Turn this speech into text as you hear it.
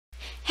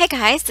Hey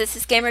guys, this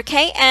is Gamer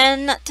K,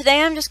 and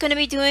today I'm just going to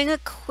be doing a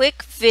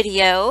quick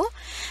video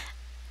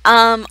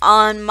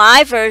on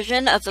my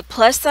version of the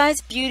Plus Size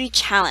Beauty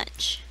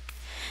Challenge.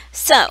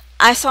 So,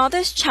 I saw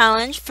this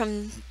challenge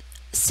from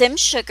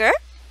xSimSugar,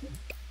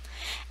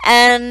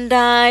 and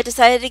I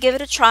decided to give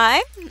it a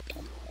try.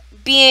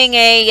 Being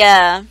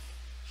a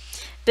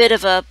bit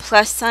of a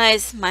plus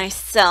size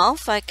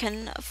myself, I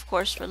can of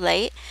course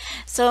relate.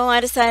 So I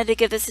decided to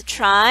give this a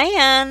try,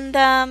 and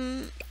yeah,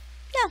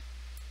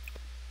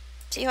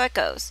 see how it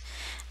goes.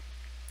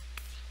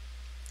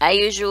 I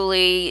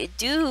usually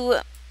do,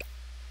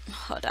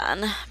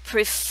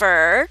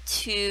 prefer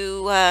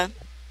to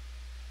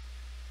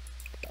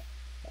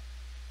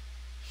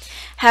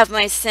have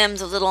my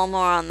Sims a little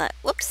more on the,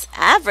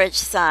 average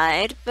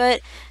side,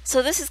 but,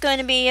 so this is going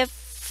to be a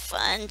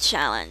fun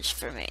challenge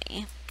for me.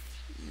 Let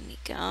me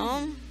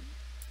go.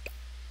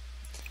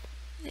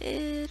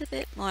 A little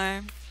bit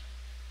more.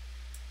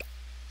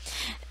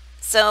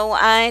 So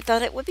I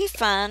thought it would be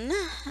fun.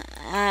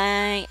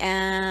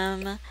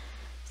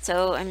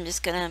 So I'm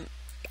just gonna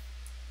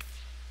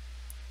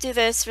do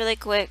this really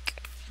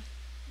quick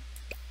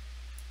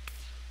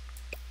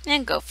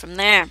and go from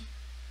there.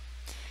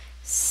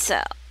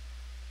 So,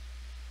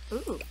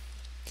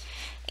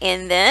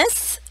 in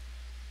this,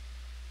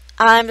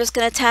 I'm just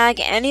going to tag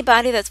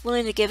anybody that's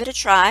willing to give it a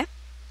try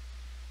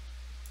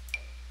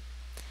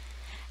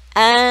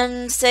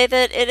and say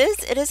that it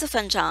is a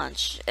fun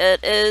challenge.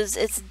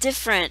 It's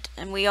different,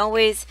 and we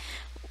always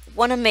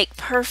want to make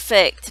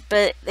perfect,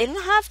 but they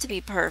don't have to be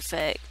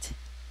perfect.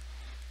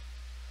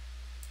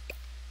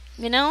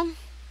 You know?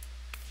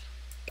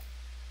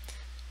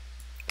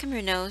 Come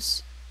here,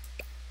 nose.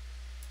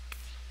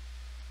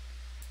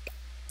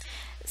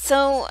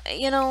 So,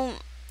 you know,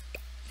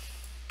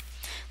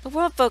 the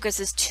world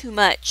focuses too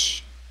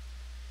much,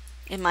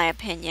 in my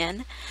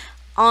opinion,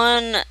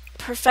 on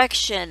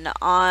perfection,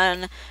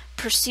 on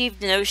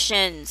perceived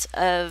notions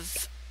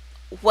of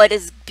what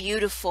is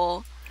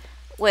beautiful,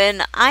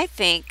 when I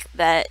think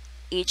that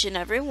each and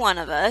every one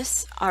of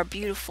us are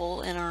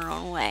beautiful in our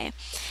own way.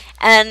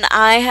 And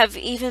I have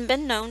even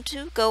been known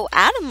to go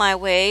out of my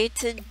way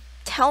to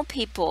tell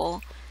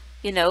people,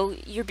 you know,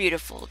 you're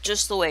beautiful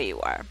just the way you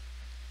are.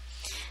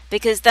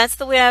 Because that's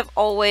the way I've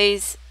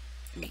always,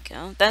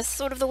 that's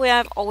sort of the way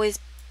I've always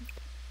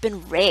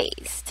been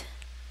raised.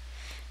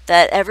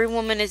 That every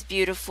woman is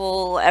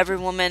beautiful, every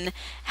woman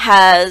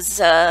has,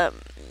 there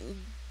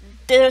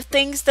are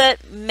things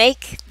that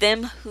make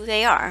them who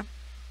they are.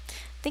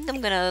 I think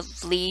I'm gonna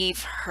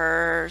leave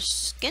her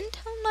skin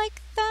tone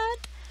like that.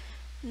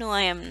 No,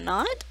 I am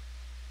not.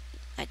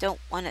 I don't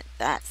want it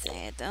that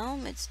sad though.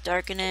 It's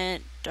darken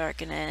it,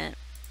 darken it,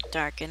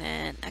 darken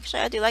it.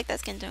 Actually, I do like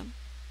that skin tone.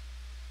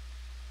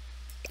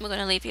 We're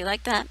gonna leave you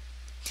like that.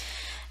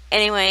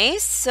 Anyway,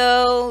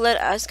 so let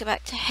us go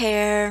back to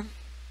hair.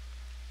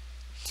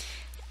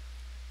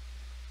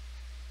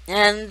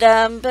 And,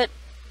 but,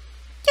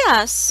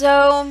 yeah,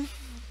 so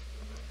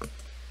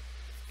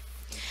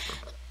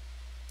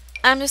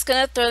I'm just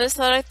gonna throw this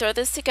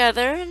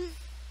together and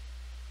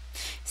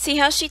see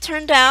how she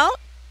turned out.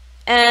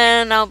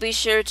 And I'll be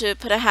sure to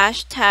put a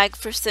hashtag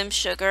for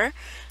xSimSugar,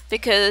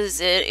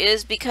 because it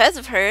is because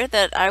of her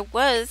that I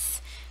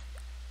was,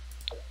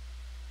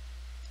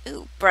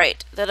 you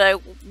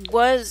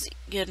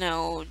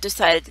know,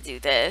 decided to do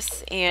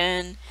this.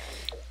 And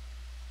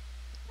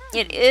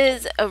it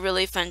is a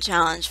really fun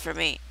challenge for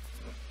me.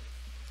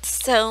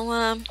 So,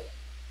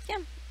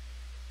 yeah.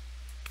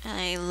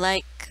 I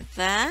like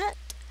that.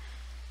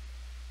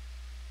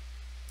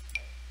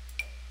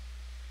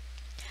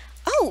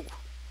 Oh!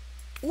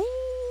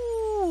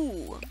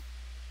 Ooh!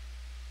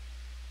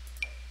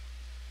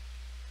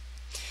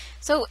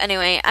 So,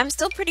 anyway, I'm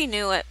still pretty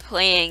new at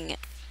playing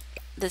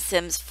The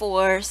Sims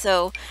 4,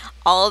 so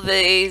all of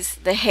these,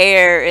 the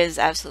hair is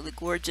absolutely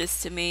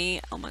gorgeous to me.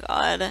 Oh my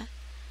god.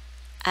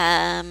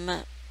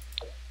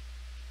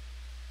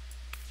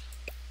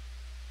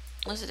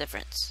 What's the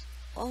difference?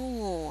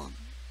 Oh,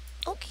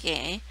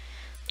 okay.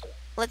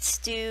 Let's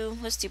do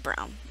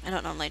brown. I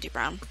don't normally do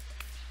brown.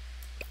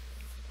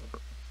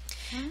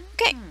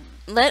 Okay,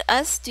 let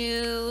us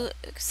do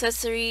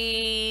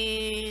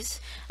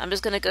accessories. I'm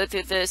just gonna go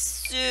through this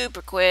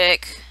super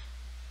quick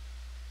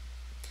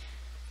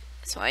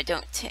so I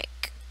don't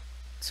take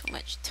so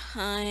much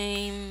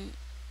time.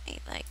 I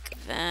like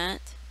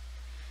that.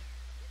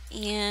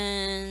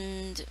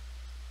 And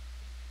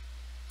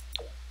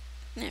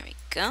there we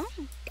go.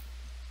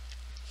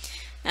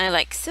 I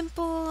like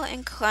simple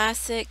and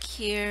classic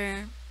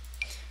here.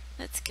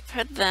 Let's give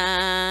her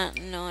that.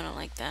 No, I don't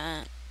like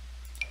that.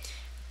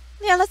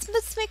 Yeah, let's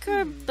make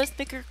her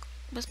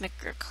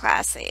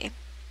classy.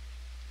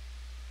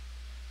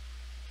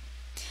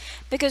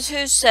 Because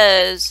who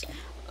says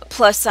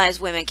plus size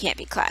women can't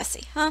be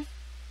classy, huh?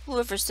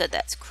 Whoever said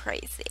that's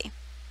crazy.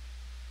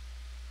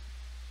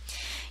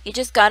 You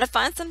just gotta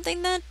find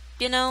something that,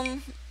 you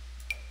know,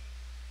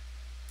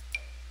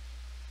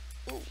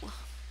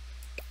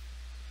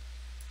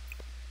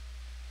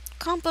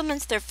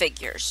 complements their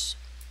figures.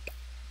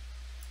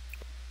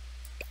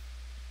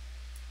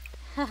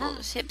 Pull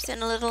those hips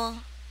in a little.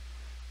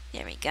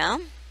 There we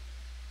go.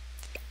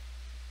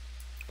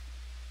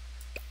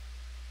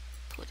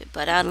 Pull the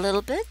butt out a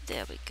little bit.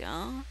 There we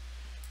go.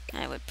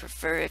 I would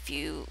prefer if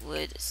you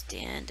would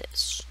stand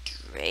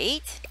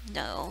straight.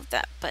 No,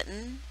 that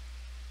button.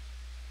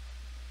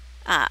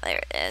 Ah,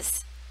 there it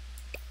is.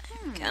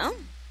 There we go.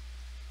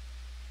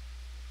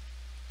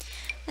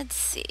 Let's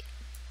see.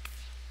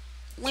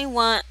 We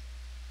want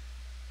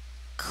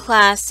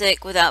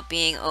classic without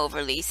being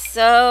overly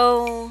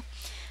so.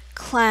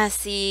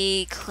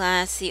 Classy,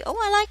 classy. Oh,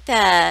 I like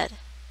that.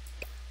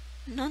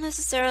 Not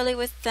necessarily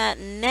with that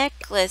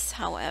necklace,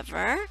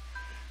 however.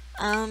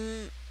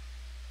 Oh,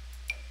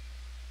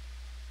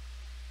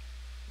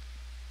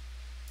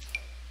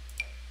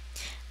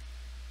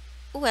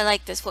 I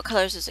like this. What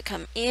colors does it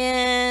come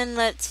in?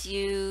 Let's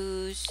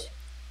use...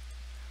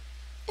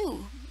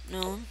 Ooh,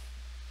 no.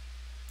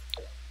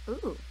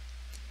 Ooh.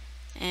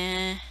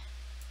 There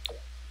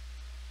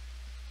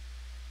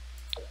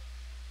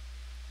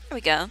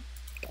we go.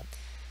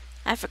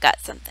 I forgot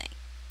something.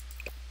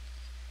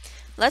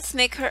 Let's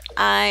make her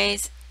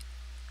eyes...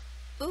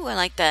 Ooh, I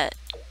like that.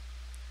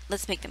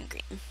 Let's make them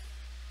green.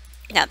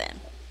 Now then.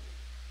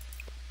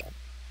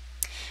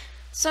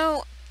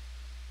 So,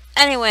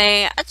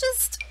 anyway, I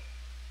just...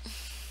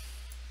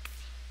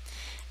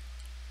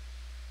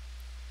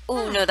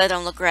 Ooh, no, that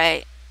don't look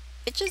right.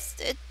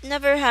 It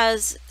never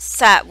has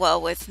sat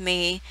well with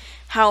me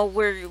how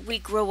we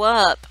grow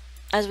up.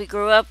 As we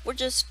grow up, we're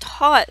just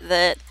taught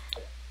that,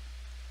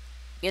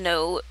 you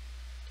know,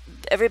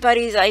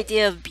 everybody's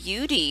idea of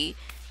beauty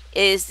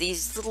is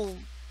these little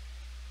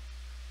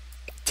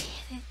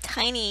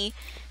tiny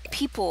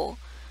people,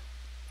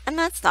 and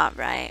that's not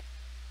right.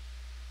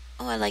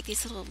 Oh, I like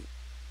these little...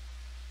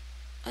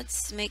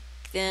 Let's make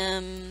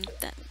them...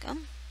 There we go.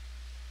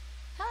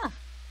 Huh.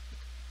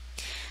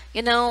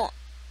 You know,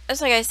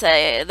 it's like I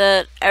say,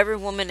 that every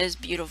woman is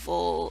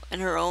beautiful in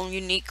her own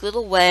unique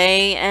little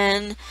way,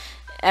 and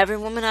every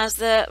woman has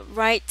the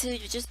right to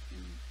just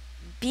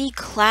be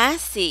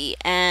classy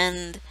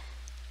and,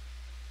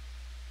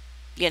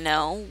 you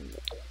know,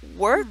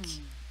 work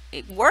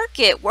it,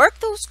 work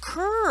those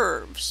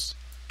curves.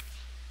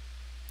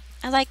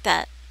 I like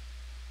that.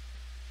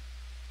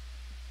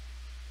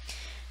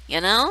 You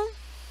know?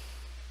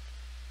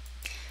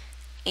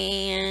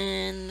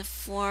 And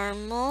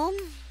formal.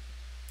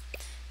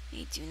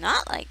 I do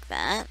not like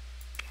that.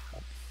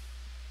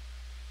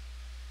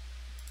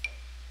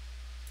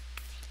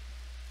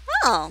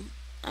 Oh,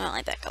 I don't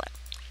like that color.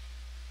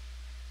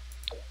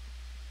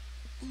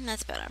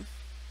 That's better.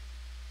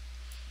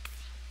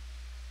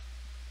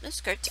 The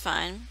skirt's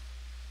fine.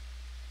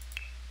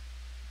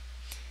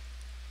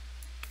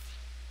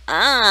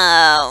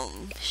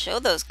 Oh, show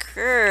those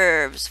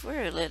curves.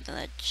 We're living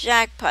a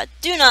jackpot.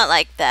 Do not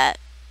like that.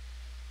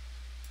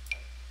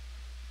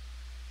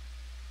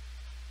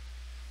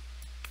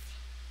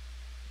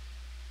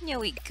 Here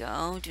we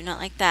go. Do not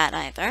like that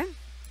either.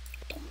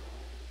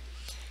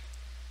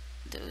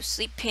 Those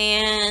sleep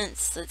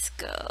pants. Let's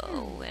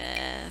go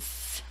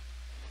with...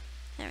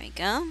 There we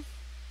go.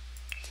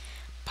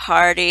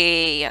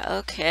 Party.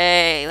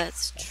 Okay,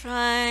 let's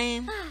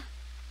try.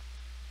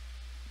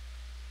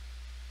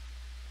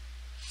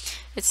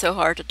 It's so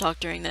hard to talk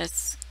during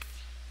this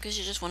because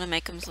you just want to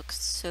make them look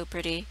so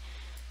pretty.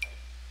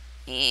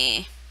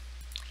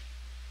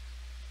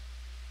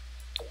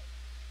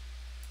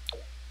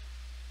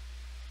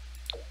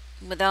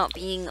 Without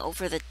being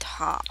over the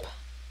top.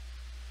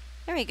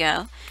 There we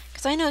go.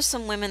 Because I know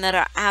some women that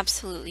are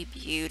absolutely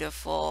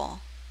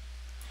beautiful.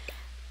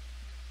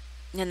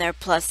 And they're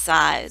plus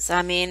size.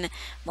 I mean,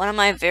 one of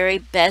my very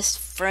best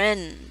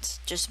friends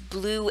just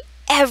blew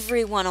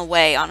everyone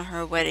away on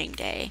her wedding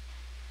day.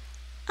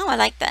 Oh, I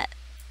like that.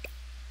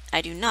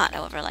 I do not,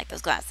 however, like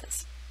those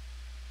glasses.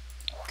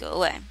 Go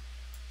away.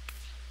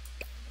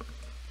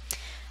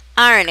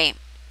 Alrighty.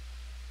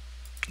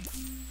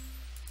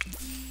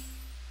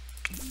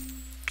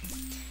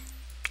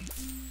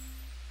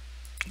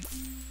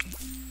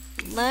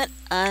 Let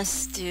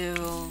us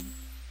do...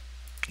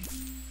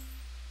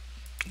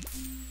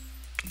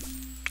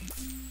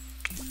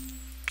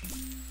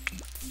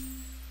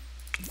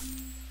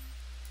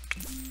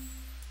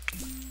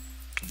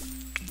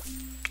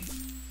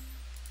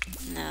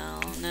 No.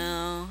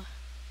 No.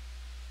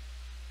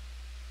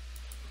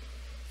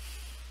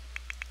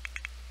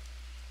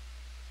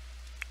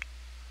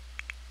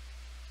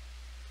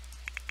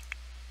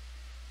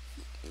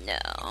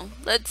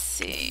 Let's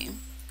see.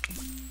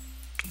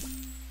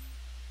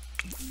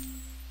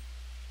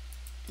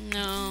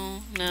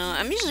 No.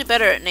 I'm usually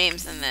better at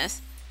names than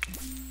this.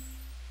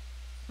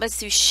 Let's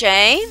do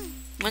Shay.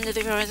 1, 2,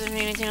 3, 4, 5, 6, 7,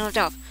 8, 9, 10,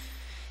 12.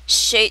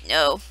 Shay.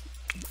 No.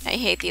 I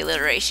hate the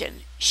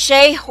alliteration.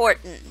 Shay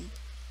Horton.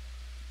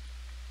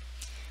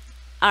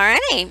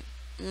 Alrighty.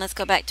 Let's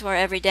go back to our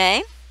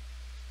everyday.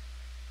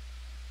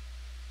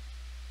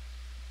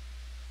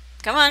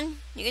 Come on.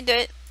 You can do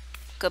it.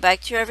 Go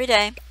back to your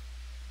everyday.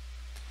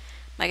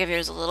 My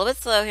computer's a little bit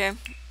slow here.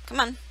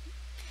 Come on.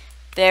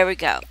 There we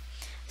go.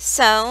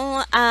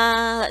 So,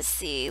 let's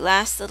see.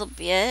 Last little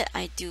bit.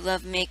 I do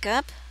love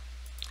makeup.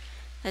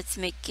 Let's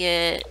make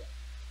it...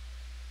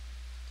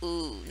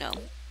 Ooh, no.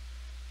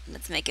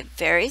 Let's make it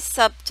very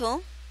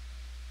subtle.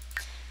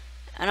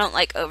 I don't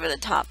like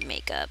over-the-top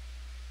makeup.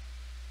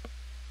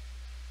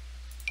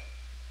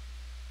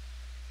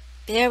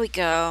 There we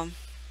go.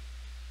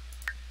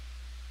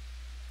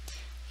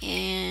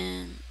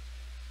 And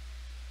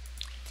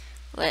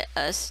let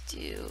us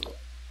do...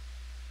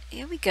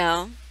 Here we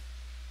go.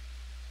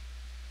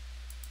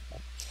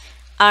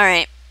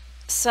 Alright,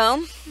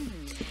 so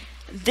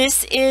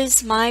this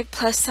is my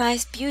plus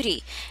size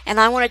beauty, and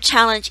I want to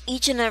challenge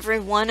each and every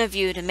one of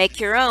you to make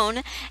your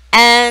own,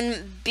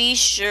 and be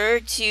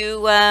sure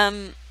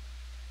to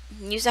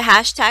use a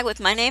hashtag with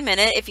my name in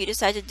it if you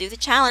decide to do the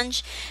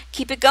challenge.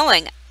 Keep it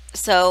going.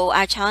 So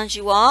I challenge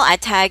you all, I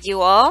tag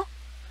you all,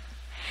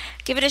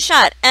 give it a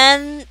shot,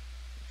 and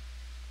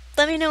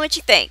let me know what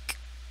you think.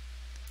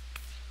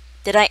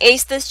 Did I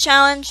ace this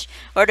challenge,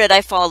 or did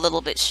I fall a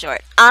little bit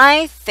short?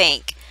 I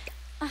think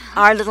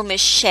our little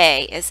Miss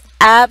Shay is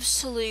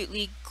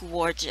absolutely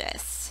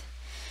gorgeous.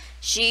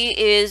 She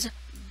is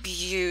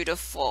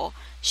beautiful.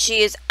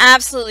 She is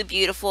absolutely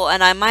beautiful,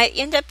 and I might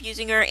end up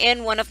using her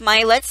in one of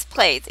my Let's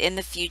Plays in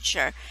the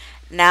future.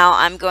 Now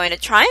I'm going to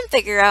try and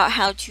figure out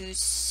how to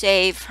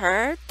save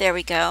her. There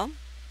we go.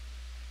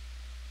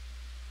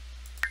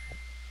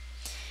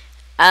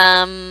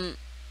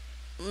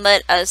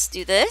 Let us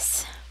do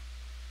this.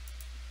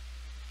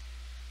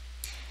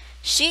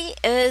 She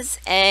is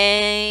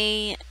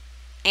a...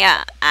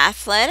 yeah,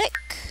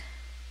 athletic.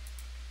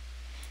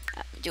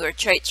 Do her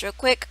traits real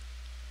quick.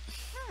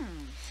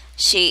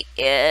 She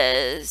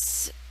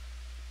is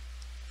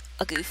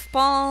a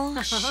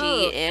goofball.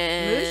 She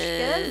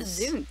is...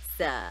 Mushka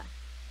Zunza.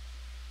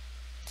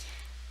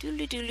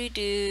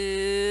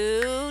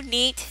 Doodly-doodly-doo.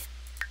 Neat.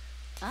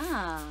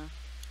 Ah.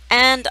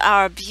 And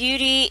our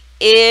beauty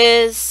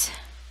is...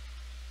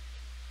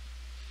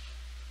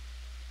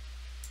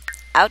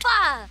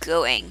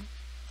 outgoing.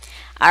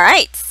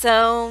 Alright,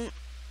 so...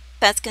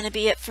 that's going to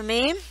be it for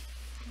me.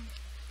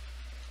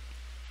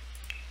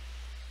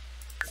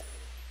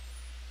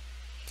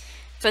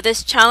 For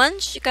this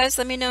challenge, you guys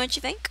let me know what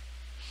you think.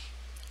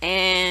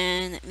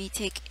 And let me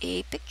take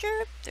a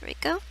picture. There we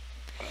go.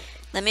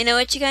 Let me know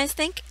what you guys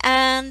think.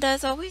 And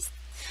as always,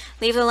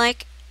 leave a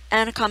like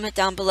and a comment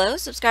down below.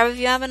 Subscribe if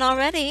you haven't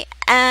already.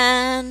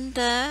 And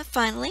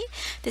finally,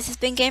 this has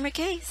been Gamer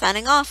K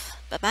signing off.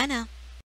 Bye-bye now.